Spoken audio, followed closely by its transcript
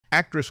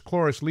Actress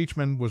Cloris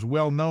Leachman was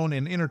well known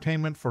in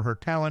entertainment for her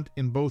talent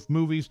in both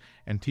movies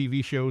and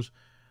TV shows.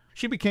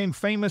 She became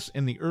famous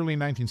in the early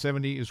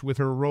 1970s with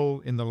her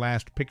role in The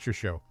Last Picture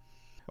Show.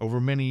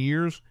 Over many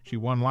years, she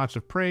won lots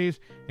of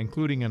praise,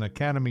 including an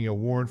Academy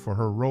Award for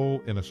her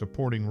role in a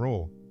supporting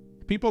role.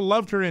 People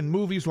loved her in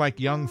movies like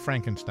Young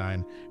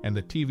Frankenstein and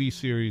the TV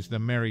series The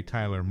Mary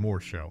Tyler Moore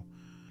Show.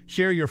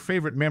 Share your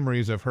favorite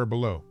memories of her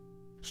below.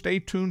 Stay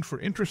tuned for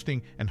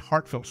interesting and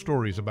heartfelt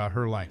stories about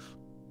her life.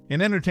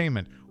 In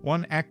entertainment,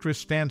 one actress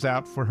stands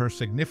out for her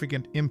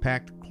significant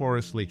impact,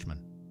 Cloris Leachman.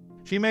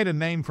 She made a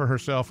name for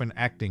herself in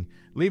acting,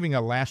 leaving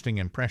a lasting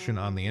impression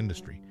on the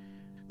industry.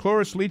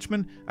 Cloris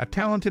Leachman, a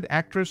talented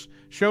actress,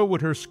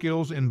 showed her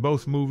skills in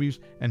both movies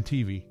and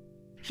TV.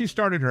 She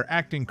started her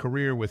acting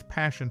career with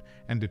passion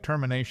and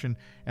determination,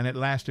 and it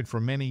lasted for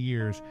many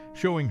years,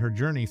 showing her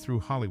journey through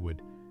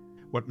Hollywood.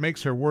 What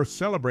makes her worth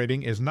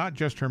celebrating is not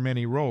just her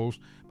many roles,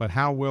 but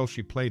how well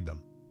she played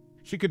them.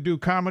 She could do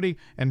comedy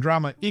and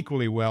drama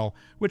equally well,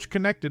 which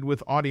connected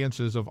with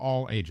audiences of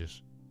all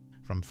ages.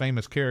 From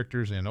famous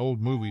characters in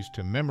old movies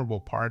to memorable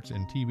parts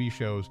in TV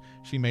shows,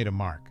 she made a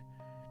mark.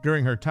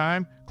 During her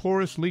time,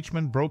 Cloris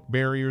Leachman broke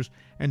barriers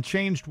and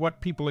changed what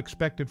people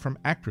expected from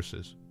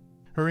actresses.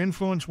 Her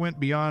influence went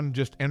beyond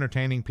just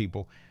entertaining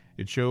people.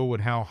 It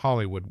showed how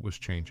Hollywood was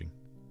changing.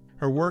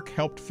 Her work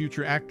helped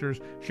future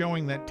actors,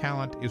 showing that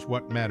talent is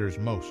what matters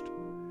most.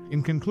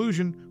 In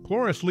conclusion,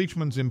 Cloris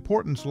Leachman's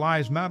importance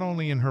lies not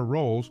only in her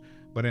roles,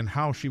 but in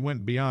how she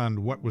went beyond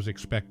what was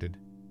expected.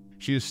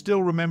 She is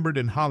still remembered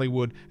in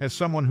Hollywood as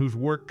someone whose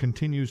work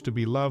continues to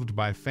be loved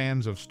by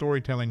fans of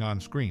storytelling on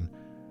screen.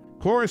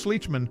 Cloris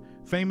Leachman,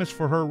 famous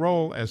for her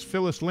role as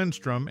Phyllis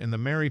Lindstrom in the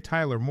Mary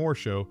Tyler Moore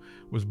Show,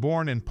 was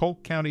born in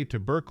Polk County to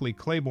Berkeley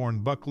Claiborne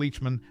Buck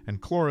Leachman and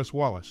Cloris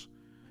Wallace.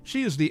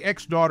 She is the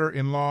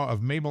ex-daughter-in-law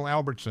of Mabel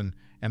Albertson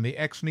and the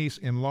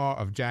ex-niece-in-law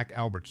of Jack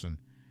Albertson.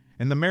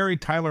 In the Mary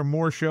Tyler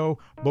Moore Show,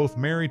 both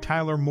Mary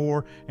Tyler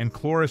Moore and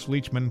Cloris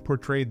Leachman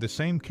portrayed the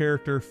same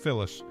character,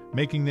 Phyllis,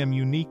 making them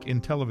unique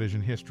in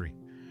television history.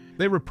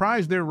 They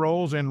reprised their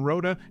roles in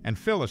Rhoda and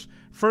Phyllis,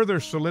 further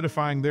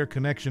solidifying their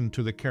connection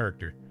to the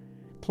character.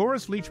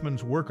 Cloris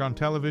Leachman's work on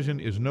television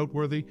is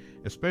noteworthy,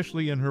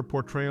 especially in her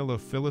portrayal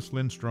of Phyllis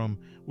Lindstrom,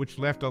 which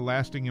left a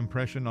lasting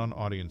impression on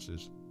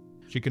audiences.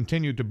 She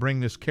continued to bring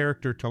this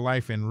character to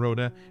life in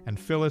Rhoda and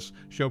Phyllis,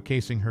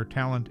 showcasing her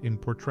talent in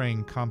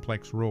portraying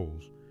complex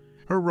roles.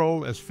 Her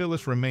role as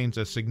Phyllis remains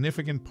a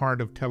significant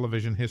part of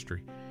television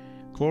history.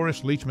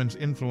 Cloris Leachman's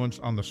influence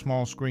on the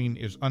small screen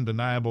is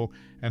undeniable,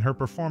 and her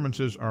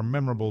performances are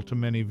memorable to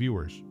many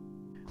viewers.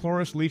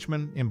 Cloris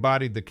Leachman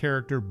embodied the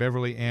character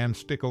Beverly Ann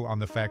Stickle on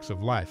The Facts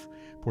of Life,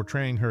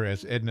 portraying her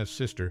as Edna's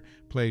sister,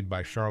 played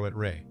by Charlotte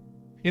Rae.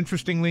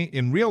 Interestingly,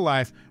 in real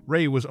life,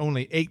 Rae was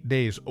only 8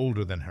 days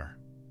older than her.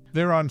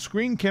 Their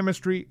on-screen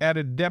chemistry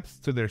added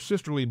depth to their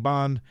sisterly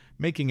bond,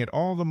 making it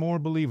all the more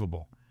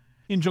believable.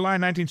 In July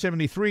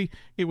 1973,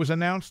 it was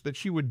announced that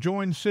she would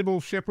join Sybil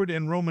Shepherd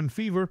in Roman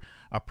Fever,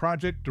 a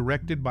project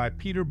directed by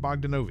Peter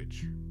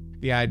Bogdanovich.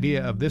 The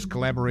idea of this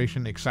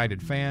collaboration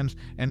excited fans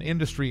and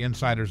industry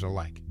insiders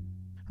alike.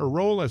 Her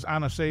role as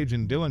Anna Sage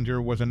in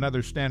Dillinger was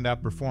another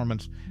standout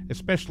performance,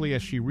 especially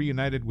as she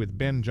reunited with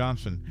Ben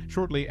Johnson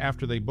shortly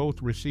after they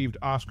both received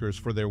Oscars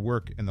for their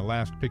work in The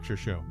Last Picture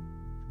Show.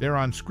 Their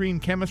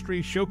on-screen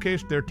chemistry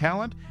showcased their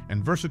talent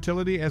and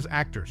versatility as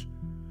actors.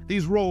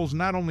 These roles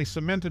not only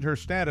cemented her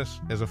status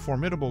as a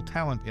formidable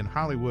talent in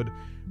Hollywood,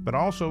 but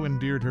also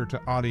endeared her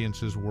to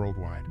audiences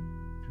worldwide.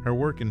 Her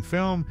work in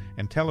film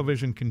and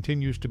television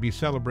continues to be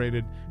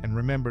celebrated and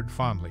remembered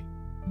fondly.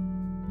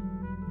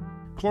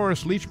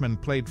 Cloris Leachman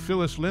played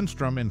Phyllis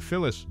Lindstrom in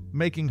Phyllis,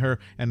 making her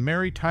and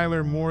Mary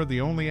Tyler Moore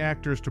the only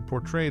actors to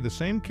portray the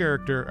same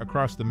character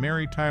across the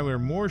Mary Tyler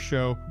Moore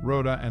Show,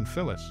 Rhoda, and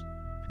Phyllis.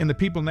 In The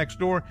People Next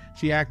Door,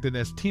 she acted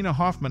as Tina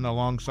Hoffman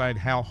alongside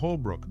Hal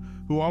Holbrook,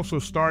 who also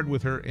starred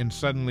with her in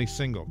Suddenly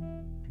Single.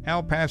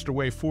 Hal passed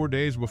away 4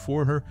 days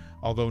before her,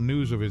 although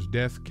news of his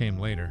death came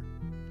later.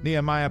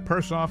 Nehemiah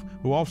Persoff,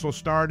 who also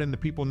starred in The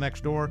People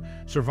Next Door,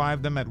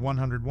 survived them at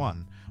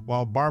 101,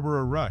 while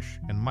Barbara Rush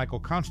and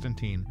Michael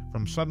Constantine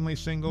from Suddenly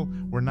Single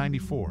were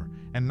 94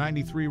 and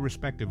 93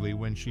 respectively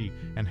when she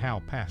and Hal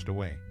passed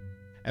away.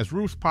 As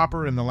Ruth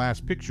Popper in The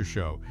Last Picture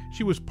Show,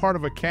 she was part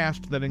of a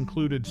cast that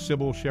included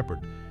Sybil Shepherd.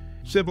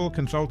 Sybil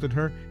consulted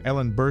her,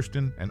 Ellen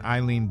Burstyn, and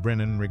Eileen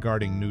Brennan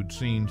regarding nude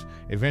scenes,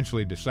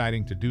 eventually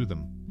deciding to do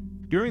them.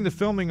 During the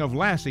filming of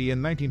Lassie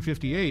in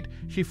 1958,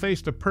 she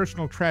faced a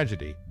personal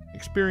tragedy,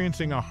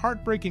 experiencing a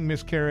heartbreaking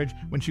miscarriage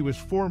when she was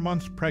 4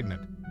 months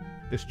pregnant.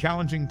 This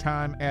challenging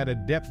time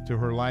added depth to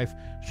her life,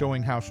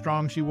 showing how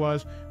strong she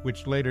was,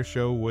 which later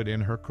showed in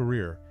her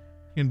career.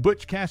 In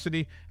Butch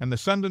Cassidy and the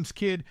Sundance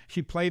Kid,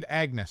 she played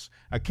Agnes,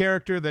 a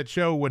character that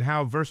showed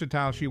how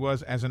versatile she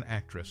was as an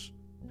actress.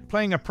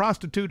 Playing a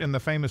prostitute in the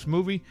famous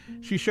movie,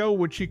 she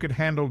showed she could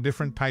handle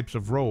different types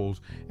of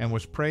roles and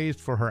was praised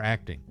for her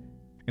acting.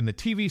 In the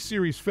TV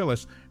series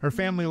Phyllis, her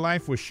family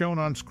life was shown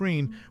on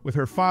screen with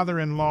her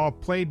father-in-law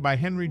played by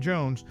Henry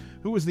Jones,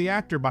 who was the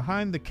actor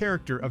behind the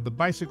character of the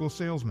bicycle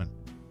salesman.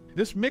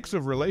 This mix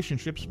of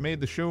relationships made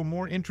the show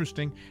more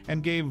interesting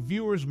and gave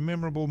viewers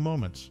memorable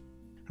moments.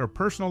 Her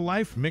personal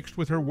life mixed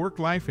with her work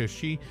life as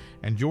she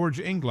and George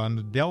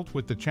England dealt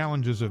with the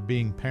challenges of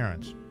being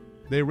parents.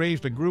 They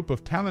raised a group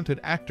of talented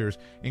actors,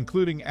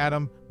 including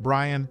Adam,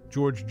 Brian,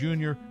 George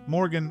Jr.,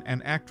 Morgan,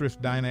 and actress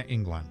Dinah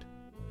England.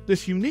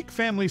 This unique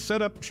family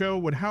setup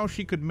showed how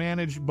she could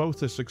manage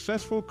both a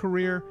successful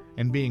career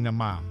and being a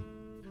mom.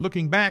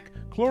 Looking back,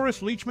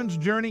 Cloris Leachman's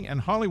journey in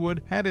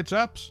Hollywood had its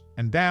ups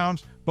and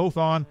downs, both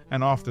on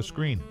and off the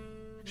screen.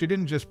 She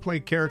didn't just play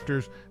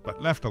characters,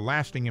 but left a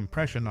lasting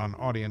impression on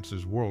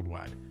audiences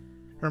worldwide.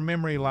 Her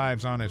memory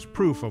lives on as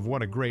proof of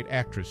what a great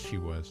actress she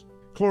was.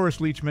 Cloris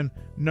Leachman,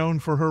 known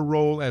for her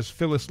role as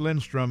Phyllis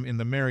Lindstrom in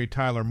The Mary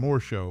Tyler Moore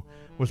Show,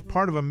 was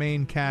part of a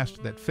main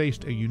cast that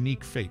faced a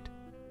unique fate.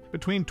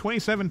 Between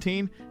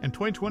 2017 and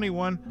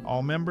 2021,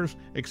 all members,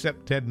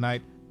 except Ted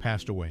Knight,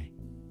 passed away.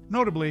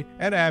 Notably,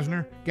 Ed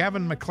Asner,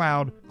 Gavin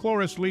MacLeod,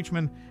 Cloris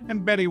Leachman,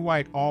 and Betty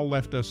White all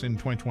left us in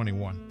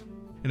 2021.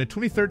 In a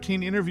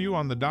 2013 interview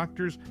on The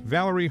Doctors,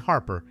 Valerie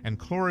Harper and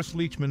Cloris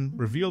Leachman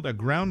revealed a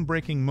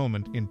groundbreaking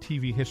moment in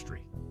TV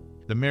history.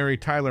 The Mary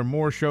Tyler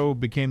Moore Show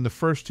became the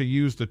first to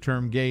use the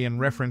term gay in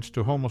reference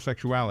to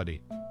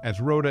homosexuality,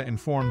 as Rhoda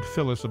informed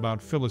Phyllis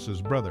about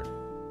Phyllis's brother.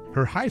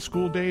 Her high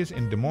school days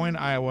in Des Moines,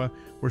 Iowa,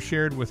 were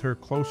shared with her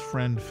close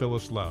friend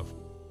Phyllis Love.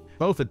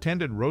 Both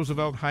attended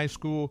Roosevelt High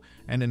School,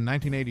 and in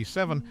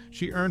 1987,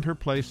 she earned her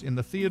place in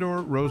the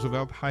Theodore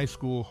Roosevelt High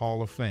School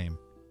Hall of Fame.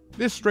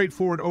 This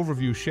straightforward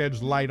overview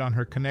sheds light on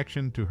her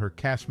connection to her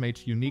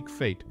castmates' unique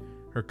fate,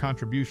 her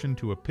contribution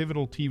to a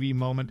pivotal TV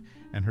moment,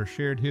 and her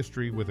shared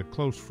history with a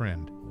close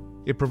friend.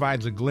 It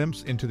provides a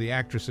glimpse into the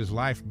actress's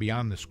life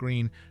beyond the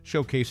screen,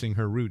 showcasing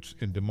her roots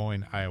in Des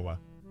Moines, Iowa.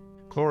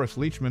 Cloris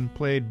Leachman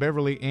played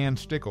Beverly Ann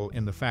Stickle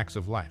in The Facts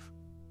of Life.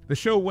 The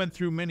show went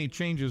through many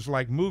changes,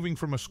 like moving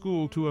from a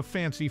school to a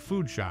fancy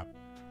food shop.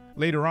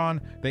 Later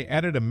on, they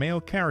added a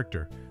male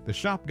character. The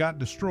shop got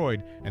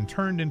destroyed and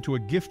turned into a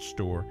gift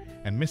store,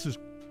 and Mrs.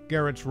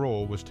 Garrett's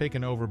role was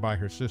taken over by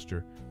her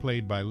sister,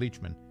 played by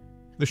Leachman.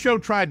 The show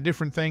tried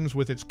different things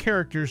with its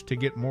characters to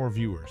get more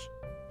viewers.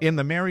 In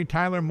The Mary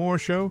Tyler Moore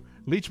Show,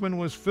 Leachman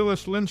was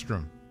Phyllis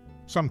Lindstrom.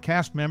 Some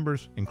cast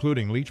members,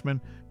 including Leachman,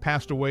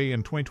 passed away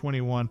in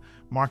 2021,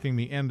 marking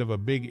the end of a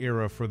big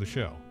era for the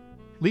show.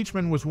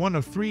 Leachman was one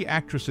of 3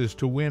 actresses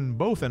to win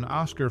both an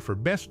Oscar for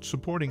Best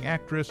Supporting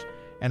Actress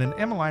and an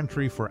Emmy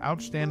Tree for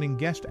Outstanding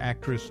Guest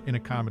Actress in a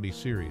Comedy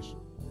Series.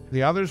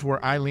 The others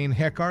were Eileen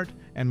Heckart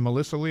and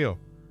Melissa Leo.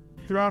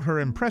 Throughout her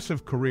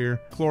impressive career,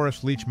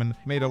 Cloris Leachman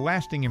made a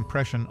lasting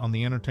impression on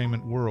the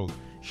entertainment world,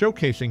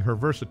 showcasing her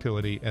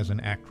versatility as an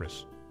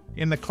actress.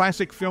 In the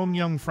classic film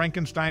Young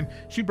Frankenstein,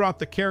 she brought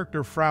the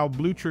character Frau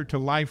Blucher to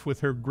life with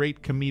her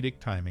great comedic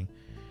timing.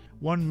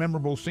 One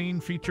memorable scene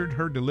featured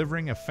her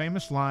delivering a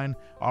famous line,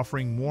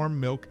 offering warm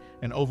milk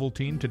and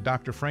Ovaltine to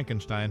Dr.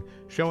 Frankenstein,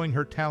 showing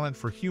her talent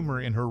for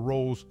humor in her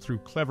roles through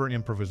clever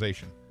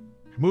improvisation.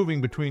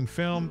 Moving between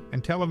film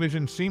and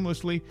television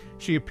seamlessly,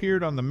 she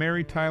appeared on The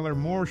Mary Tyler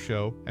Moore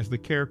Show as the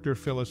character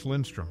Phyllis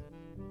Lindstrom.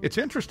 It's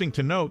interesting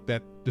to note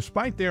that,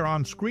 despite their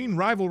on-screen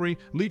rivalry,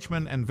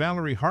 Leachman and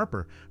Valerie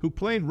Harper, who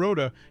played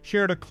Rhoda,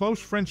 shared a close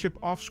friendship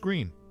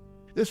off-screen.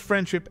 This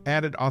friendship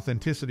added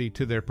authenticity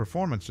to their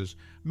performances,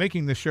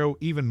 making the show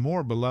even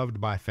more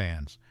beloved by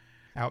fans.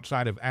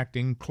 Outside of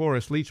acting,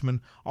 Cloris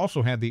Leachman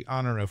also had the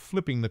honor of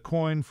flipping the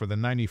coin for the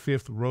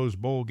 95th Rose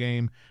Bowl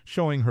game,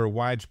 showing her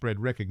widespread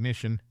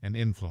recognition and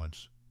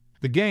influence.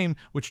 The game,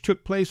 which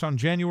took place on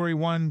January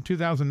 1,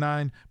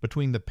 2009,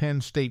 between the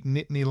Penn State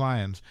Nittany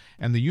Lions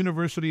and the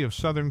University of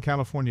Southern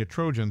California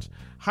Trojans,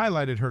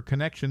 highlighted her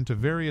connection to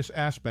various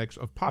aspects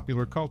of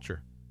popular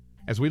culture.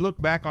 As we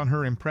look back on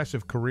her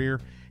impressive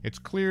career, it's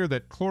clear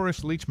that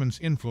Cloris Leachman's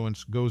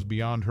influence goes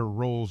beyond her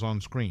roles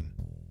on screen.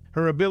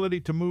 Her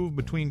ability to move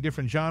between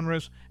different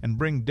genres and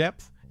bring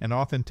depth and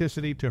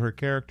authenticity to her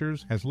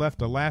characters has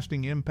left a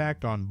lasting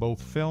impact on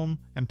both film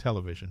and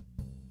television.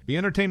 The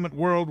entertainment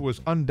world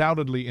was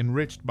undoubtedly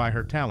enriched by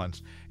her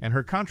talents, and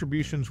her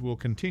contributions will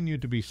continue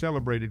to be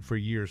celebrated for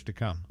years to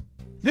come.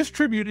 This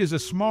tribute is a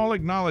small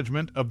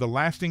acknowledgement of the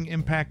lasting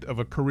impact of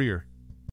a career,